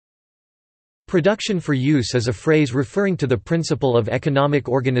Production for use is a phrase referring to the principle of economic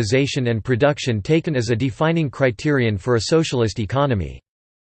organization and production taken as a defining criterion for a socialist economy.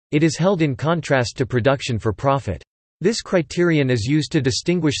 It is held in contrast to production for profit. This criterion is used to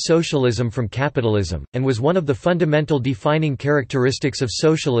distinguish socialism from capitalism, and was one of the fundamental defining characteristics of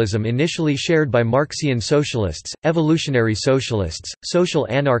socialism initially shared by Marxian socialists, evolutionary socialists, social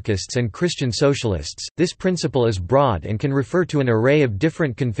anarchists, and Christian socialists. This principle is broad and can refer to an array of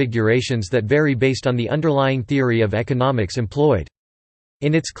different configurations that vary based on the underlying theory of economics employed.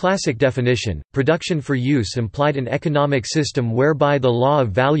 In its classic definition, production for use implied an economic system whereby the law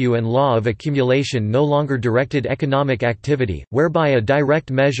of value and law of accumulation no longer directed economic activity, whereby a direct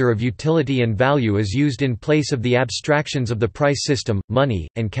measure of utility and value is used in place of the abstractions of the price system, money,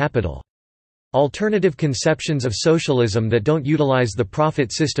 and capital. Alternative conceptions of socialism that don't utilize the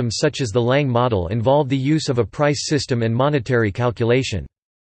profit system, such as the Lang model, involve the use of a price system and monetary calculation.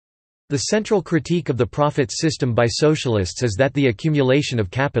 The central critique of the profits system by socialists is that the accumulation of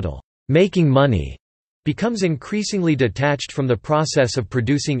capital, making money, becomes increasingly detached from the process of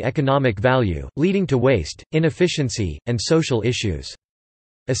producing economic value, leading to waste, inefficiency, and social issues.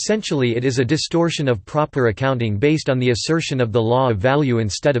 Essentially, it is a distortion of proper accounting based on the assertion of the law of value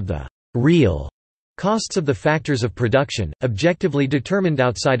instead of the real costs of the factors of production, objectively determined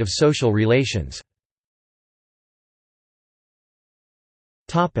outside of social relations.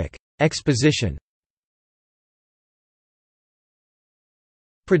 Exposition.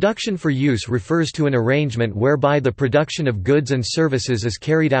 Production for use refers to an arrangement whereby the production of goods and services is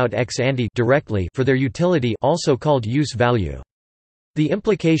carried out ex ante directly for their utility, also called use value. The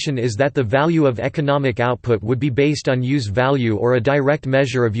implication is that the value of economic output would be based on use value or a direct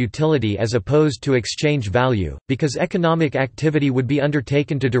measure of utility as opposed to exchange value, because economic activity would be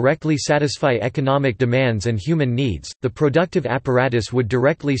undertaken to directly satisfy economic demands and human needs. The productive apparatus would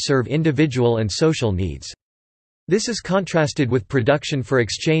directly serve individual and social needs. This is contrasted with production for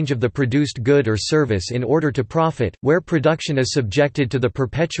exchange of the produced good or service in order to profit, where production is subjected to the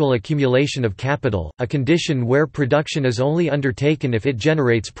perpetual accumulation of capital, a condition where production is only undertaken if it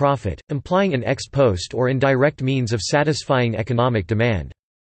generates profit, implying an ex post or indirect means of satisfying economic demand.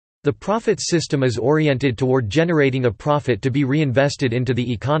 The profits system is oriented toward generating a profit to be reinvested into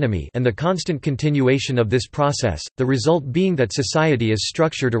the economy and the constant continuation of this process, the result being that society is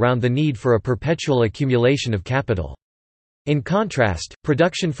structured around the need for a perpetual accumulation of capital. In contrast,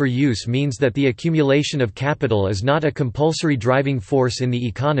 production for use means that the accumulation of capital is not a compulsory driving force in the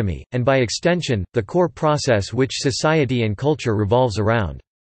economy, and by extension, the core process which society and culture revolves around.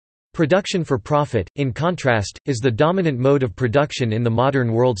 Production for profit, in contrast, is the dominant mode of production in the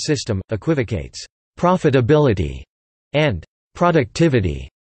modern world system, equivocates profitability and productivity,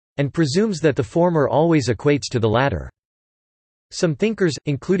 and presumes that the former always equates to the latter. Some thinkers,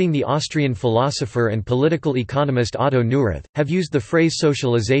 including the Austrian philosopher and political economist Otto Neurath, have used the phrase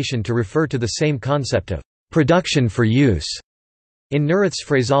socialization to refer to the same concept of production for use. In Neurath's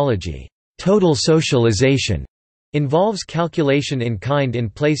phraseology, total socialization involves calculation in kind in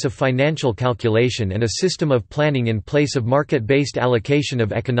place of financial calculation and a system of planning in place of market-based allocation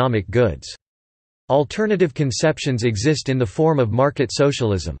of economic goods. Alternative conceptions exist in the form of market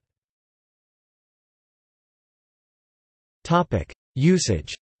socialism.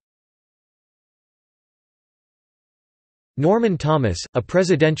 Usage. Norman Thomas, a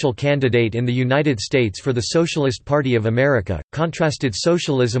presidential candidate in the United States for the Socialist Party of America, contrasted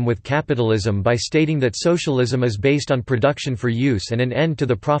socialism with capitalism by stating that socialism is based on production for use and an end to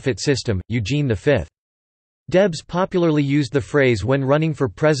the profit system. Eugene V. Debs popularly used the phrase when running for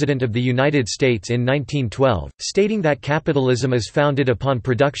President of the United States in 1912, stating that capitalism is founded upon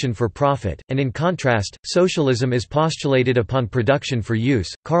production for profit, and in contrast, socialism is postulated upon production for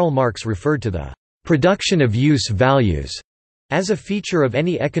use. Karl Marx referred to the production of use values as a feature of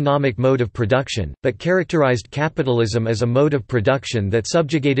any economic mode of production, but characterized capitalism as a mode of production that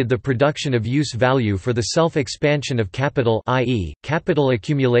subjugated the production of use value for the self-expansion of capital, i.e., capital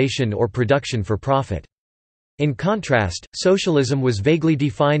accumulation or production for profit. In contrast, socialism was vaguely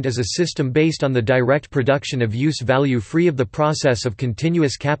defined as a system based on the direct production of use value free of the process of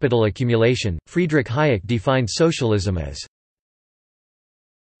continuous capital accumulation. Friedrich Hayek defined socialism as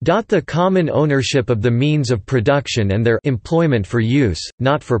the common ownership of the means of production and their employment for use,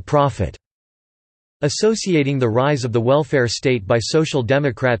 not for profit, associating the rise of the welfare state by social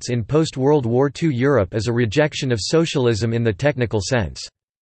democrats in post-World War II Europe as a rejection of socialism in the technical sense.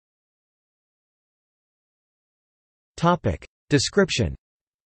 Description.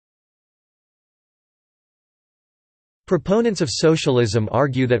 Proponents of socialism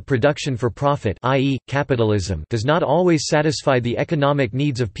argue that production for profit, i.e., capitalism, does not always satisfy the economic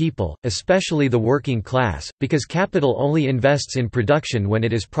needs of people, especially the working class, because capital only invests in production when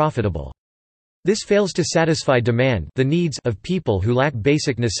it is profitable. This fails to satisfy demand, the needs of people who lack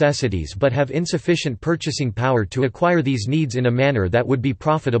basic necessities but have insufficient purchasing power to acquire these needs in a manner that would be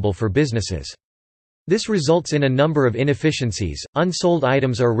profitable for businesses. This results in a number of inefficiencies. Unsold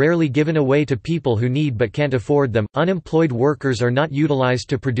items are rarely given away to people who need but can't afford them, unemployed workers are not utilized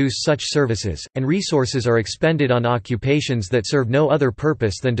to produce such services, and resources are expended on occupations that serve no other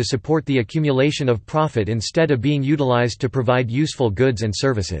purpose than to support the accumulation of profit instead of being utilized to provide useful goods and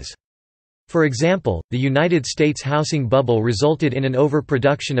services. For example, the United States housing bubble resulted in an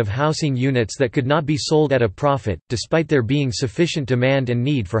overproduction of housing units that could not be sold at a profit, despite there being sufficient demand and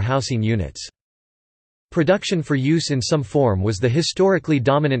need for housing units. Production for use in some form was the historically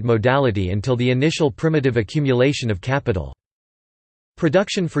dominant modality until the initial primitive accumulation of capital.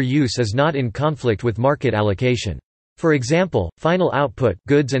 Production for use is not in conflict with market allocation. For example, final output,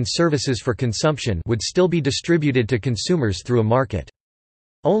 goods and services for consumption, would still be distributed to consumers through a market.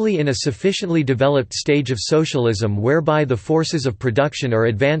 Only in a sufficiently developed stage of socialism whereby the forces of production are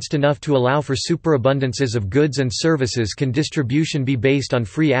advanced enough to allow for superabundances of goods and services can distribution be based on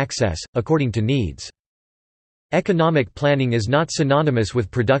free access, according to needs. Economic planning is not synonymous with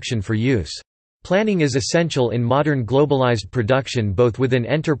production for use. Planning is essential in modern globalized production both within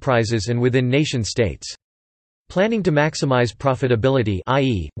enterprises and within nation-states. Planning to maximize profitability,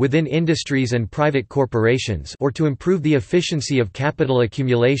 i.e., within industries and private corporations, or to improve the efficiency of capital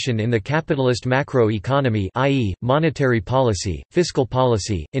accumulation in the capitalist macroeconomy, i.e., monetary policy, fiscal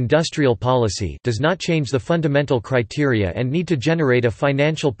policy, industrial policy, does not change the fundamental criteria and need to generate a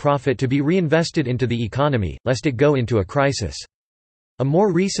financial profit to be reinvested into the economy, lest it go into a crisis. A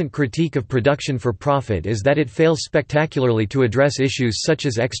more recent critique of production for profit is that it fails spectacularly to address issues such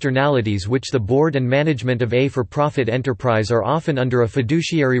as externalities which the board and management of a for-profit enterprise are often under a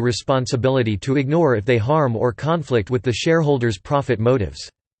fiduciary responsibility to ignore if they harm or conflict with the shareholders' profit motives.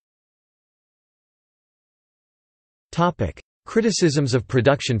 Criticisms of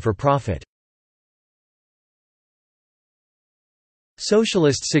production for profit.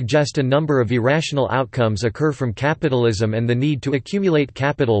 Socialists suggest a number of irrational outcomes occur from capitalism and the need to accumulate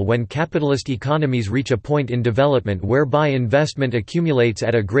capital when capitalist economies reach a point in development whereby investment accumulates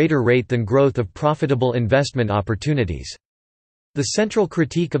at a greater rate than growth of profitable investment opportunities. The central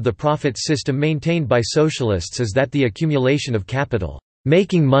critique of the profit system maintained by socialists is that the accumulation of capital,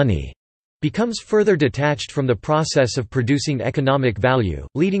 making money, becomes further detached from the process of producing economic value,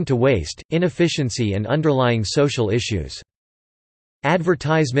 leading to waste, inefficiency and underlying social issues.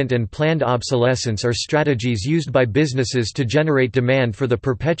 Advertisement and planned obsolescence are strategies used by businesses to generate demand for the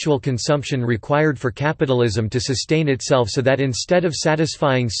perpetual consumption required for capitalism to sustain itself so that instead of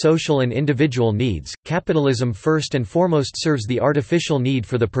satisfying social and individual needs, capitalism first and foremost serves the artificial need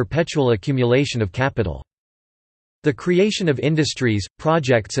for the perpetual accumulation of capital. The creation of industries,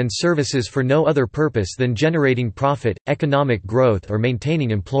 projects and services for no other purpose than generating profit, economic growth or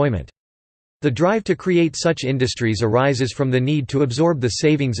maintaining employment. The drive to create such industries arises from the need to absorb the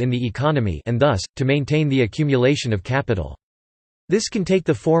savings in the economy and thus, to maintain the accumulation of capital. This can take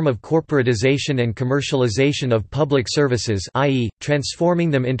the form of corporatization and commercialization of public services, i.e.,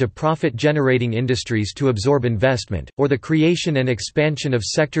 transforming them into profit-generating industries to absorb investment, or the creation and expansion of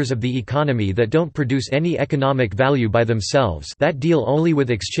sectors of the economy that don't produce any economic value by themselves that deal only with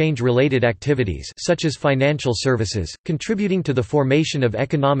exchange-related activities such as financial services, contributing to the formation of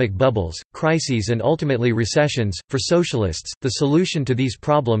economic bubbles, crises and ultimately recessions. For socialists, the solution to these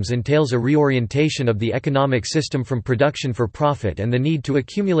problems entails a reorientation of the economic system from production for profit and the need to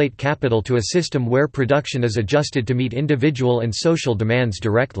accumulate capital to a system where production is adjusted to meet individual and social demands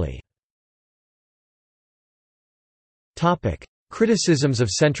directly. Criticisms of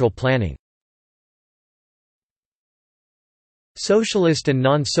central planning. Socialist and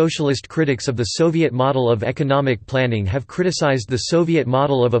non-socialist critics of the Soviet model of economic planning have criticized the Soviet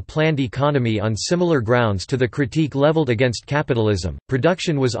model of a planned economy on similar grounds to the critique leveled against capitalism.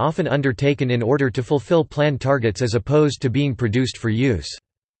 Production was often undertaken in order to fulfill planned targets as opposed to being produced for use.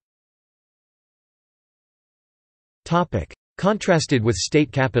 Contrasted with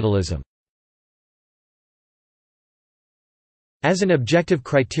state capitalism. As an objective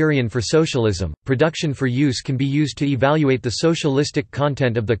criterion for socialism, production for use can be used to evaluate the socialistic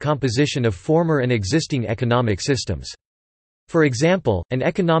content of the composition of former and existing economic systems. For example, an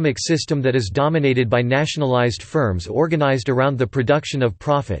economic system that is dominated by nationalized firms organized around the production of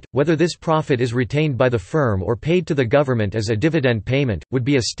profit, whether this profit is retained by the firm or paid to the government as a dividend payment, would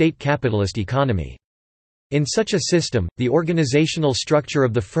be a state capitalist economy. In such a system, the organizational structure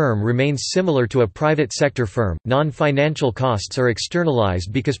of the firm remains similar to a private sector firm. Non-financial costs are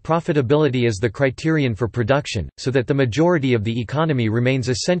externalized because profitability is the criterion for production, so that the majority of the economy remains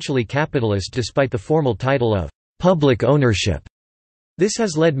essentially capitalist despite the formal title of public ownership. This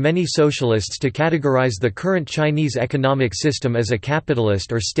has led many socialists to categorize the current Chinese economic system as a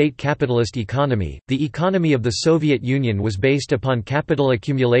capitalist or state capitalist economy. The economy of the Soviet Union was based upon capital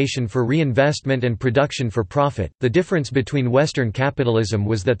accumulation for reinvestment and production for profit. The difference between Western capitalism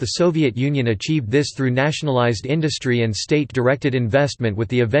was that the Soviet Union achieved this through nationalized industry and state-directed investment with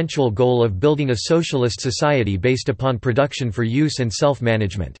the eventual goal of building a socialist society based upon production for use and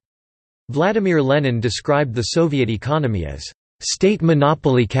self-management. Vladimir Lenin described the Soviet economy as state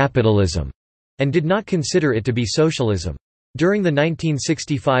monopoly capitalism, and did not consider it to be socialism. During the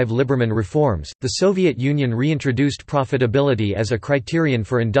 1965 Liberman reforms, the Soviet Union reintroduced profitability as a criterion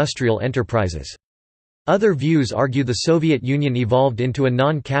for industrial enterprises. Other views argue the Soviet Union evolved into a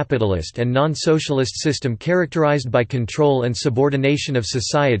non-capitalist and non-socialist system characterized by control and subordination of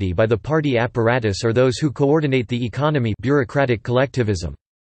society by the party apparatus or those who coordinate the economy, bureaucratic collectivism.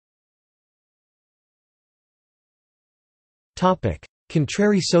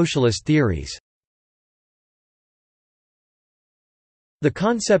 Contrary socialist theories. The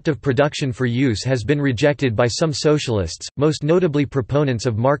concept of production for use has been rejected by some socialists, most notably proponents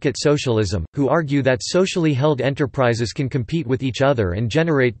of market socialism, who argue that socially held enterprises can compete with each other and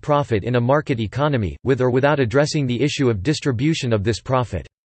generate profit in a market economy, with or without addressing the issue of distribution of this profit.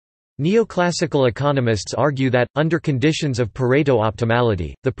 Neoclassical economists argue that, under conditions of Pareto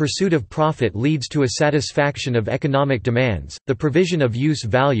optimality, the pursuit of profit leads to a satisfaction of economic demands, the provision of use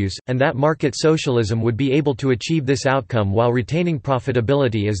values, and that market socialism would be able to achieve this outcome while retaining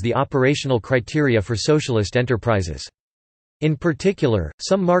profitability as the operational criteria for socialist enterprises. In particular,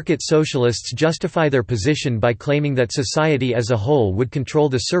 some market socialists justify their position by claiming that society as a whole would control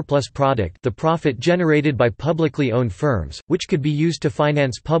the surplus product, the profit generated by publicly owned firms, which could be used to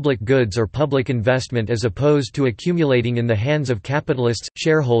finance public goods or public investment as opposed to accumulating in the hands of capitalists,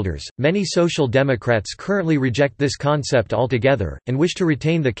 shareholders. Many social democrats currently reject this concept altogether, and wish to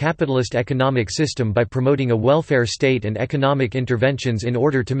retain the capitalist economic system by promoting a welfare state and economic interventions in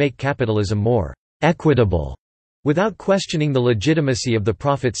order to make capitalism more equitable, without questioning the legitimacy of the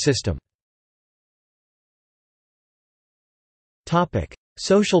profit system.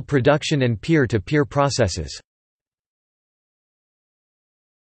 Social production and peer-to-peer processes.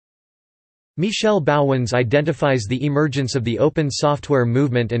 Michel Bauwens identifies the emergence of the open software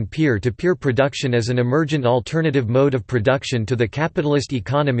movement and peer-to-peer production as an emergent alternative mode of production to the capitalist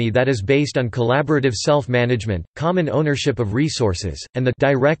economy that is based on collaborative self-management, common ownership of resources, and the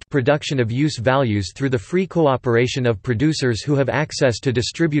direct production of use values through the free cooperation of producers who have access to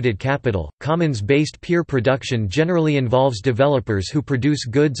distributed capital. Commons-based peer production generally involves developers who produce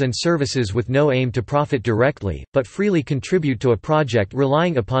goods and services with no aim to profit directly, but freely contribute to a project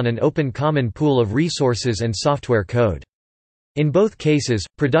relying upon an open common pool of resources and software code. In both cases,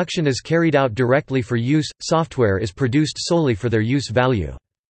 production is carried out directly for use, software is produced solely for their use value.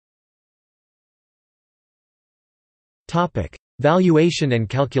 Valuation and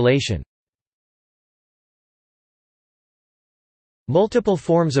calculation. Multiple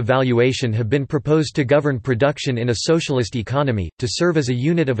forms of valuation have been proposed to govern production in a socialist economy, to serve as a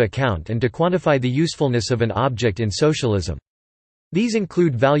unit of account and to quantify the usefulness of an object in socialism. These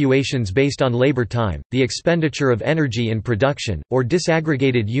include valuations based on labor time, the expenditure of energy in production, or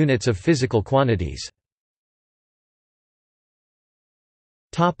disaggregated units of physical quantities.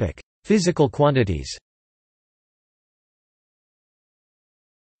 Physical quantities.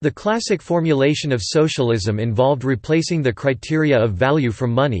 The classic formulation of socialism involved replacing the criteria of value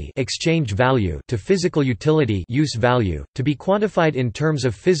from money, exchange value, to physical utility, use value, to be quantified in terms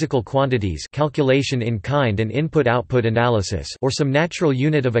of physical quantities, calculation in kind and input-output analysis, or some natural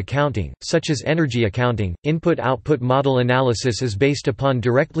unit of accounting, such as energy accounting. Input-output model analysis is based upon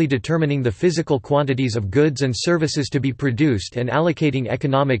directly determining the physical quantities of goods and services to be produced and allocating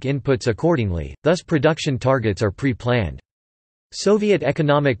economic inputs accordingly. Thus, production targets are pre-planned. Soviet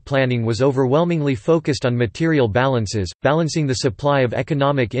economic planning was overwhelmingly focused on material balances, balancing the supply of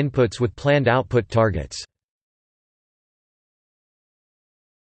economic inputs with planned output targets.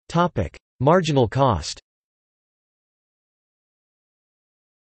 Marginal cost.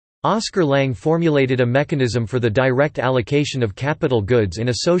 Oscar Lange formulated a mechanism for the direct allocation of capital goods in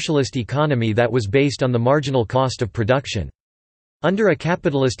a socialist economy that was based on the marginal cost of production. Under a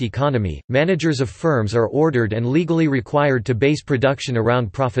capitalist economy, managers of firms are ordered and legally required to base production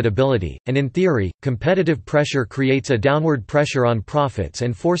around profitability, and in theory, competitive pressure creates a downward pressure on profits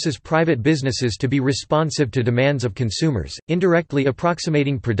and forces private businesses to be responsive to demands of consumers, indirectly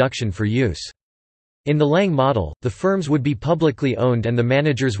approximating production for use. In the Lang model, the firms would be publicly owned and the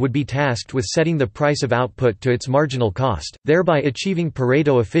managers would be tasked with setting the price of output to its marginal cost, thereby achieving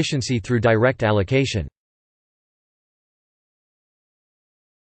Pareto efficiency through direct allocation.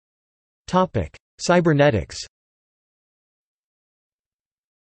 Cybernetics.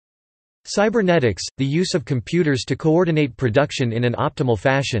 Cybernetics, the use of computers to coordinate production in an optimal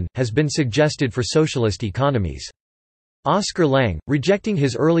fashion, has been suggested for socialist economies. Oscar Lang, rejecting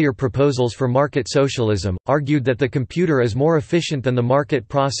his earlier proposals for market socialism, argued that the computer is more efficient than the market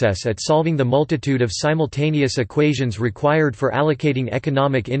process at solving the multitude of simultaneous equations required for allocating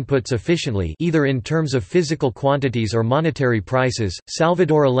economic inputs efficiently, either in terms of physical quantities or monetary prices.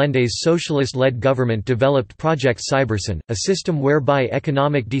 Salvador Allende's socialist-led government developed Project Cybersyn, a system whereby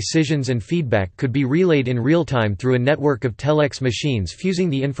economic decisions and feedback could be relayed in real time through a network of telex machines fusing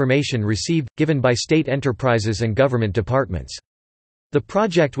the information received, given by state enterprises and government departments. The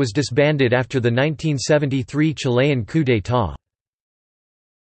project was disbanded after the 1973 Chilean coup d'état.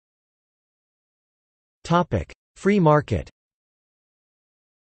 Free market.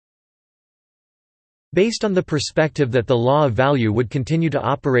 Based on the perspective that the law of value would continue to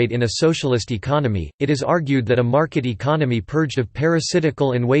operate in a socialist economy, it is argued that a market economy purged of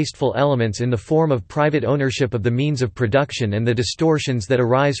parasitical and wasteful elements in the form of private ownership of the means of production and the distortions that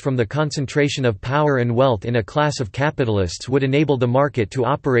arise from the concentration of power and wealth in a class of capitalists would enable the market to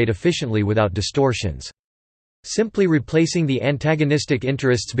operate efficiently without distortions. Simply replacing the antagonistic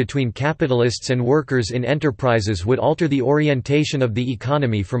interests between capitalists and workers in enterprises would alter the orientation of the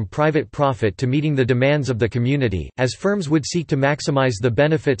economy from private profit to meeting the demands of the community, as firms would seek to maximize the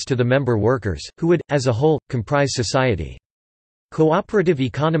benefits to the member workers, who would, as a whole, comprise society. Cooperative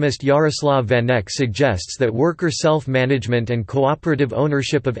economist Jaroslav Vanek suggests that worker self-management and cooperative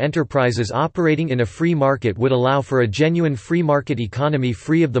ownership of enterprises operating in a free market would allow for a genuine free market economy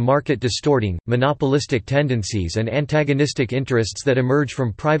free of the market distorting, monopolistic tendencies and antagonistic interests that emerge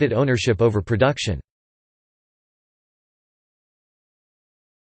from private ownership over production.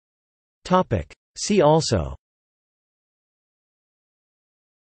 See also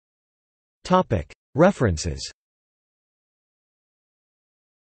References.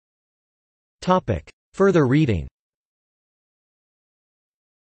 Further reading